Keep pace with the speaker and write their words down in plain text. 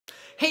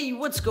Hey,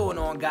 what's going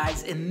on,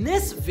 guys? In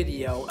this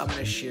video, I'm going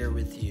to share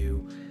with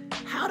you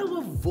how to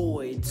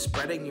avoid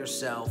spreading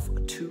yourself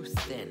too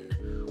thin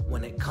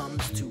when it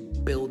comes to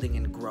building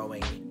and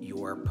growing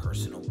your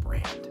personal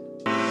brand.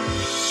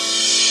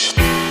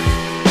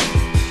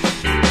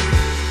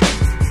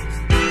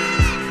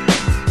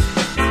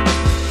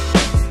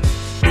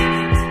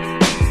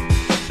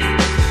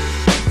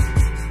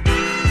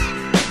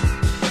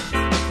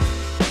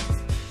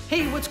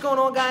 What's going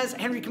on, guys?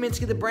 Henry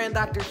Kaminski, the brand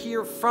doctor,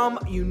 here from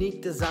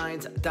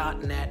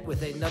uniquedesigns.net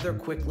with another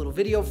quick little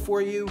video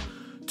for you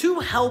to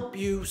help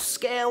you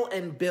scale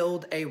and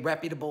build a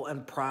reputable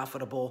and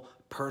profitable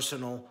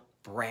personal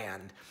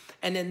brand.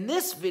 And in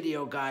this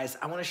video, guys,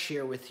 I want to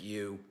share with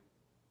you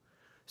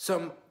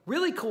some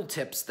really cool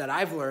tips that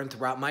I've learned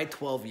throughout my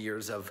 12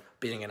 years of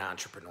being an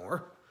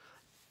entrepreneur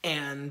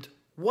and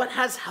what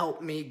has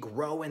helped me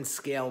grow and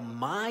scale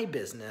my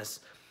business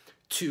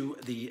to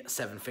the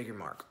 7-figure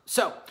mark.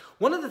 So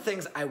one of the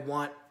things I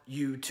want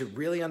you to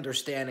really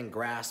understand and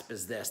grasp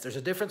is this. There's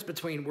a difference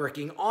between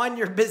working on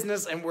your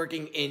business and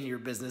working in your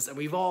business. And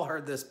we've all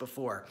heard this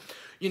before.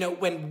 You know,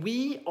 when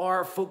we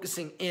are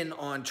focusing in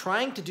on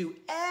trying to do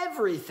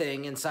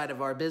everything inside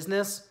of our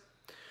business,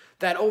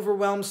 that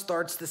overwhelm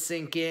starts to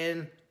sink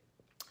in.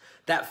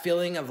 That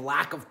feeling of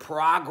lack of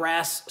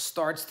progress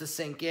starts to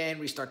sink in.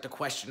 We start to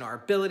question our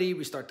ability.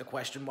 We start to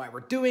question why we're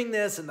doing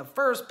this in the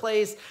first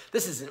place.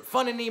 This isn't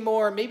fun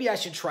anymore. Maybe I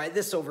should try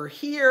this over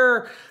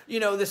here.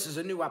 You know, this is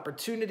a new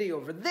opportunity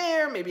over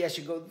there. Maybe I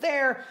should go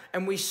there.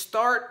 And we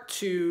start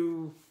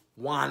to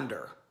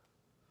wander.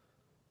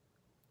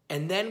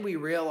 And then we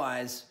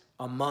realize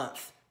a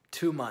month,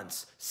 2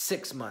 months,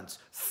 6 months,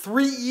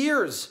 3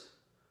 years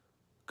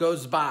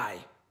goes by.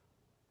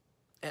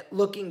 And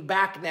looking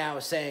back now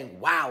saying,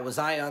 wow, was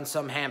I on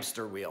some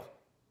hamster wheel?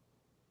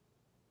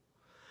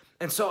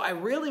 And so I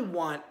really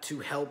want to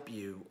help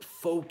you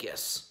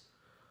focus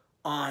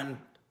on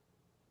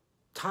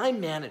time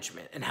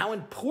management and how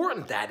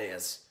important that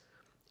is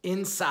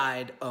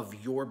inside of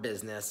your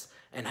business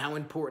and how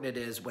important it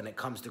is when it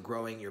comes to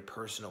growing your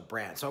personal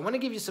brand. So I want to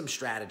give you some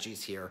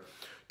strategies here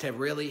to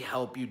really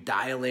help you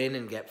dial in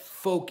and get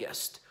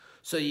focused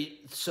so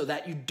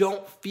that you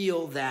don't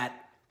feel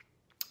that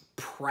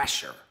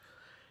pressure.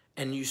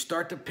 And you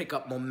start to pick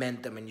up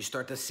momentum and you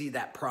start to see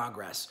that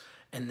progress.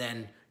 And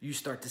then you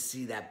start to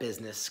see that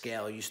business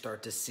scale. You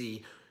start to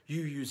see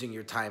you using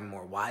your time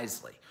more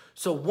wisely.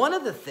 So one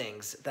of the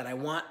things that I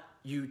want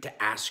you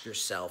to ask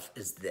yourself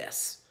is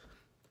this.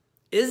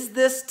 Is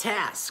this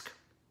task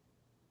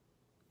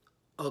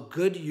a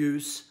good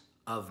use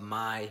of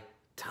my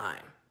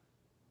time?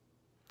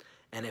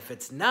 And if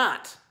it's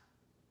not,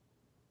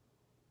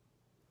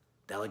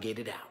 delegate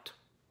it out.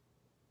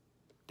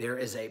 There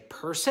is a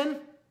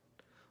person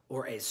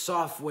or a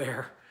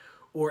software,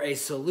 or a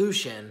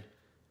solution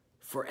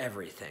for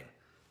everything.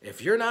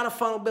 If you're not a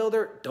funnel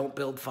builder, don't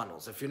build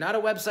funnels. If you're not a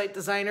website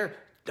designer,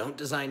 don't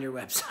design your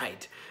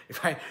website.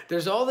 Right?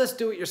 There's all this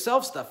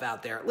do-it-yourself stuff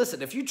out there.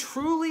 Listen, if you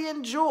truly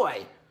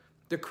enjoy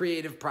the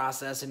creative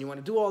process and you want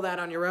to do all that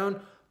on your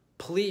own,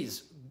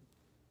 please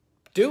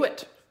do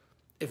it.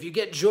 If you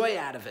get joy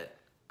out of it,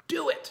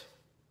 do it.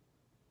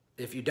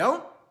 If you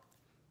don't,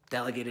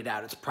 delegate it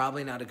out. It's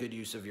probably not a good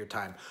use of your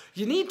time.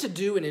 You need to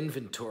do an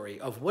inventory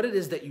of what it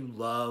is that you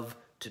love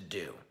to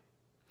do.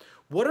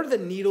 What are the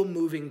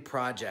needle-moving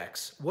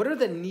projects? What are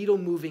the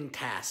needle-moving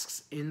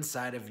tasks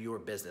inside of your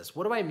business?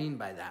 What do I mean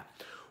by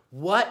that?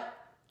 What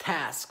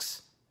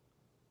tasks,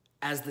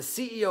 as the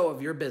CEO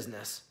of your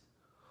business,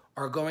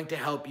 are going to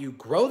help you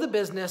grow the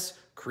business,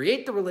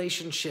 create the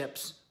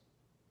relationships,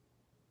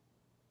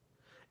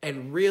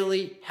 and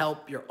really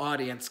help your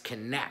audience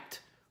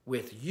connect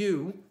with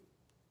you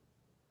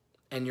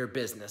and your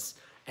business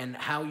and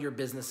how your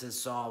business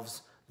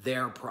solves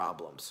their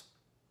problems.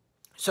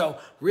 So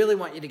really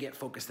want you to get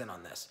focused in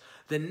on this.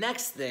 The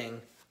next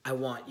thing I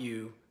want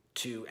you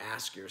to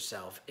ask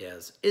yourself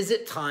is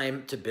it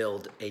time to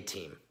build a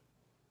team?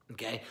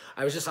 Okay,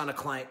 I was just on a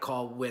client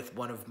call with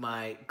one of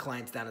my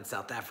clients down in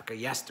South Africa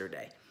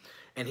yesterday,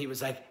 and he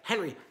was like,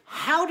 Henry,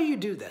 how do you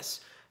do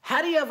this?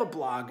 How do you have a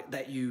blog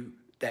that you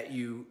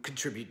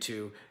contribute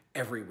to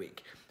every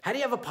week? How do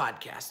you have a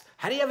podcast?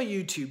 How do you have a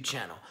YouTube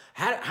channel?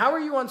 How are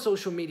you on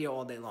social media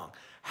all day long?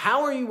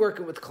 How are you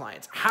working with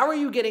clients? How are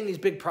you getting these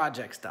big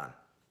projects done?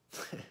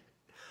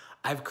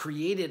 I've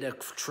created a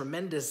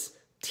tremendous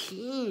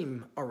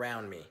team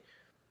around me.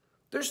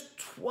 There's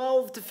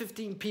 12 to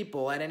 15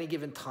 people at any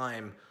given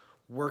time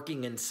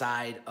working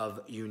inside of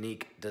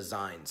Unique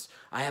Designs.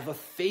 I have a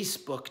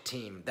Facebook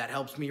team that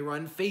helps me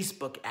run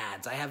Facebook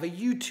ads. I have a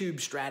YouTube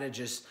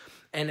strategist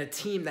and a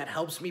team that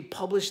helps me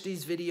publish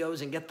these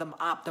videos and get them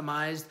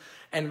optimized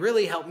and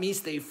really help me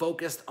stay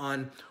focused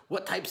on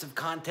what types of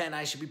content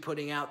I should be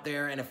putting out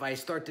there. And if I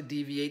start to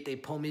deviate, they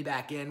pull me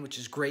back in, which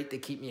is great. They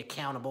keep me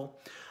accountable.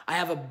 I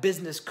have a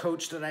business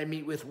coach that I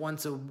meet with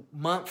once a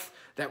month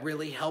that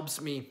really helps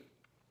me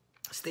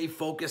stay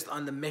focused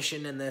on the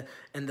mission and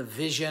the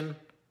vision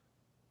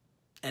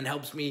and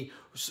helps me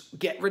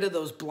get rid of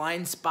those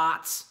blind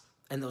spots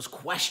and those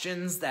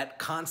questions that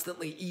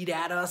constantly eat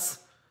at us.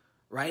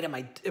 right?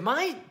 Am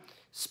I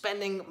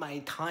spending my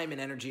time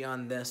and energy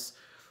on this?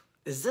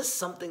 Is this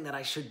something that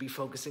I should be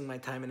focusing my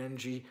time and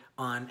energy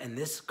on? And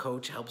this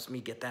coach helps me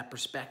get that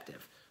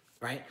perspective,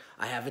 right?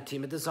 I have a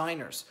team of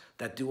designers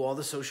that do all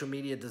the social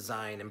media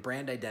design and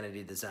brand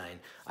identity design.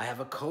 I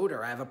have a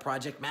coder. I have a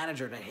project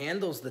manager that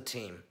handles the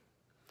team.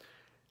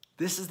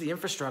 This is the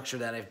infrastructure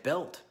that I've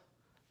built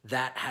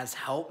that has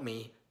helped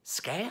me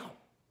scale.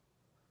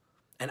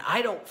 And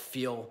I don't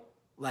feel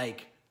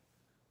like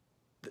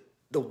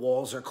the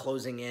walls are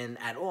closing in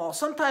at all.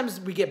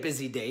 Sometimes we get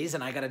busy days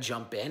and I got to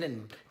jump in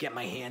and get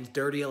my hands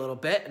dirty a little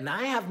bit. And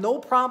I have no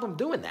problem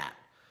doing that.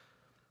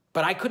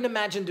 But I couldn't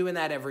imagine doing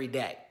that every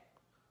day,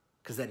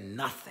 because then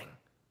nothing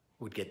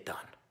would get done.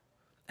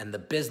 And the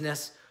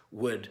business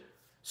would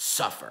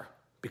suffer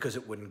because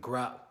it wouldn't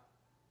grow.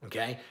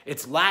 Okay?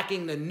 It's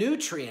lacking the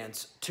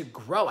nutrients to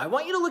grow. I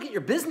want you to look at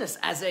your business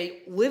as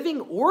a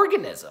living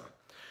organism.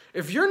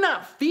 If you're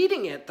not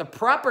feeding it the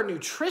proper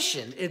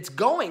nutrition, it's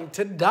going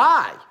to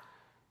die.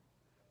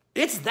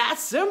 It's that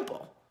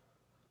simple.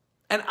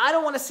 And I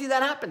don't want to see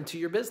that happen to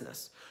your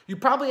business. You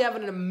probably have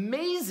an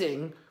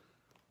amazing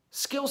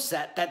skill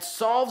set that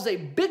solves a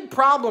big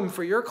problem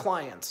for your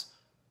clients.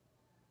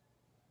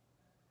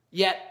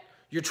 Yet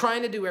you're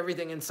trying to do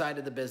everything inside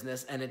of the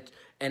business,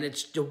 and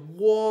it's the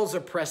walls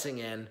are pressing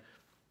in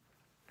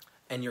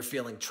and you're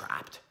feeling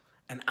trapped.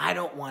 And I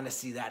don't want to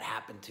see that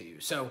happen to you.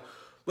 So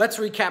let's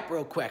recap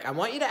real quick. I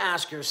want you to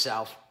ask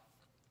yourself,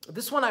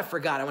 this one I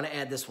forgot, I want to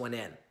add this one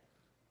in.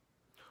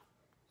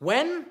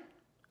 When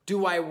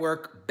do I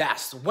work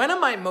best? When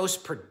am I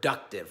most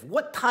productive?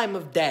 What time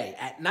of day?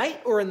 At night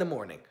or in the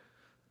morning?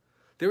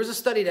 There was a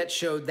study that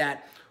showed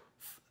that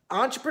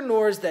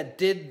entrepreneurs that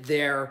did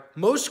their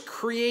most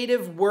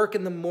creative work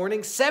in the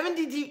morning,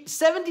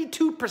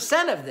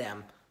 72% of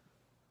them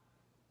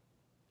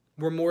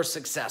were more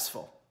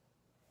successful.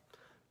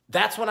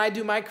 That's when I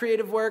do my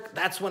creative work.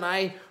 That's when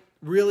I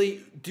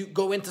really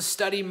go into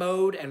study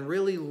mode and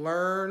really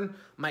learn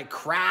my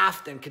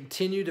craft and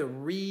continue to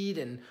read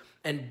and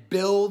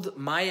build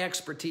my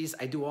expertise.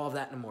 I do all of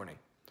that in the morning.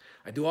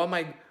 I do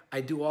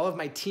all of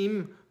my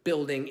team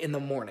building in the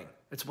morning.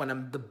 It's when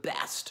I'm the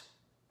best.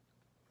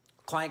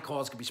 Client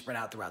calls can be spread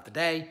out throughout the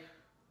day,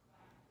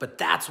 but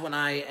that's when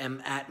I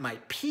am at my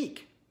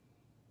peak.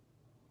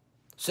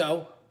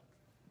 So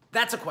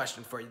that's a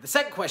question for you. The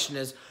second question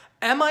is,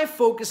 am I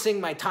focusing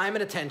my time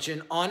and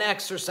attention on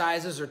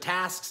exercises or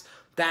tasks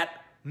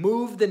that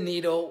move the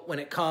needle when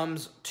it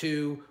comes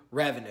to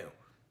revenue?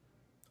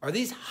 Are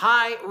these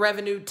high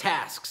revenue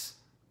tasks?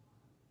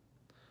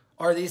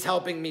 Are these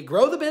helping me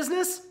grow the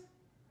business,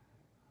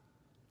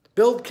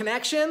 build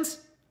connections,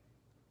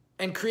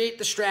 and create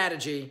the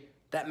strategy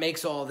that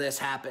makes all this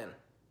happen?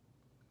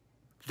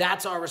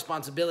 That's our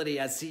responsibility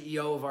as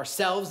CEO of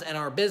ourselves and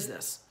our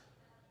business.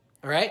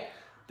 All right?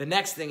 The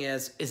next thing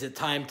is it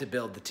time to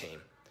build the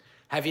team?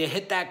 Have you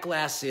hit that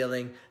glass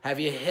ceiling? Have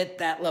you hit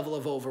that level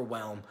of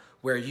overwhelm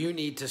where you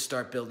need to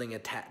start building a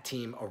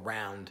team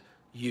around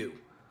you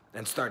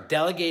and start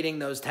delegating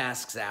those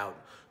tasks out,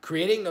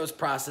 creating those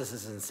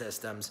processes and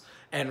systems,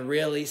 and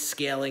really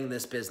scaling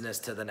this business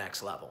to the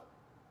next level?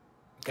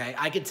 Okay?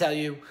 I can tell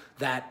you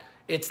that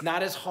it's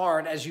not as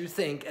hard as you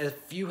think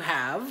if you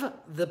have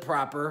the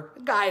proper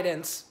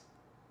guidance.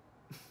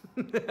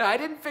 I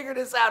didn't figure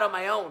this out on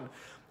my own.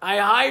 I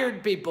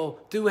hired people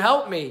to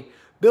help me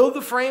build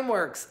the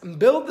frameworks and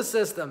build the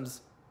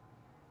systems.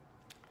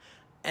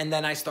 And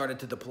then I started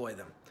to deploy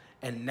them.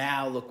 And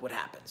now look what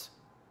happens.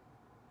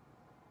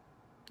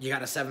 You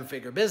got a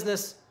 7-figure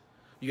business.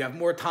 You have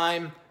more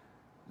time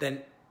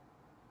than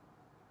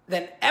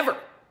ever.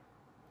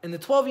 In the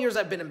 12 years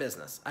I've been in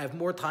business, I have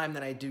more time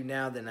than I do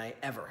now than I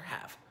ever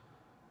have.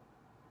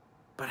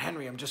 But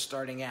Henry, I'm just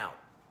starting out.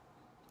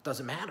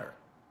 Doesn't matter.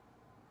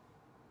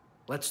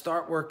 Let's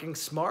start working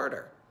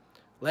smarter.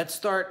 Let's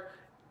start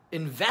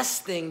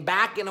investing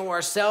back into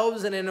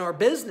ourselves and in our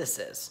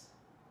businesses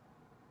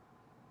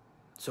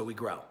so we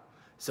grow.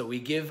 So we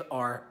give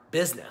our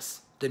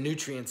business the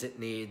nutrients it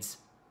needs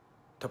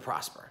to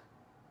prosper.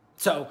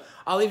 So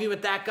I'll leave you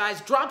with that,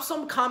 guys. Drop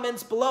some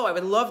comments below. I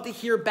would love to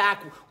hear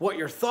back what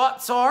your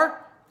thoughts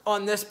are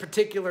on this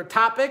particular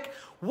topic.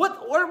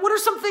 What are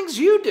some things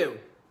you do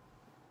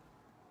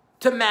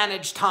to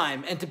manage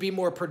time and to be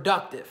more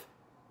productive?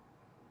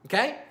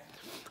 Okay?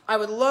 I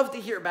would love to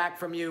hear back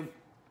from you.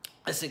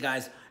 Listen,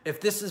 guys, if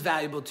this is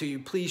valuable to you,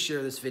 please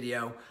share this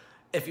video.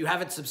 If you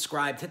haven't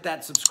subscribed, hit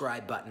that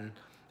subscribe button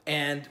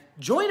and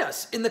join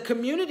us in the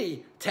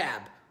community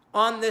tab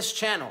on this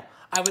channel.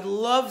 I would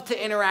love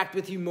to interact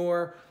with you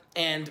more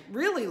and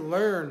really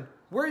learn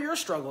where your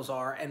struggles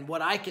are and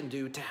what I can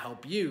do to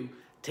help you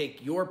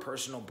take your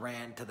personal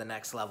brand to the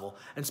next level.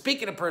 And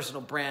speaking of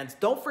personal brands,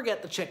 don't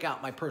forget to check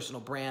out my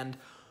personal brand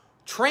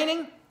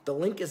training. The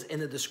link is in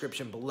the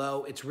description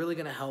below. It's really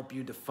going to help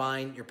you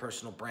define your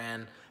personal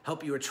brand,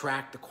 help you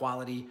attract the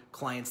quality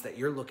clients that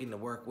you're looking to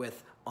work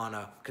with on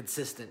a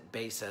consistent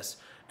basis,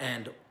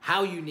 and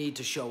how you need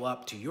to show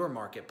up to your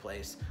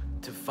marketplace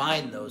to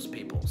find those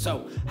people.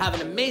 So have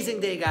an amazing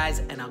day, guys,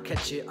 and I'll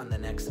catch you on the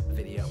next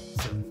video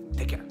soon.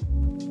 Take care.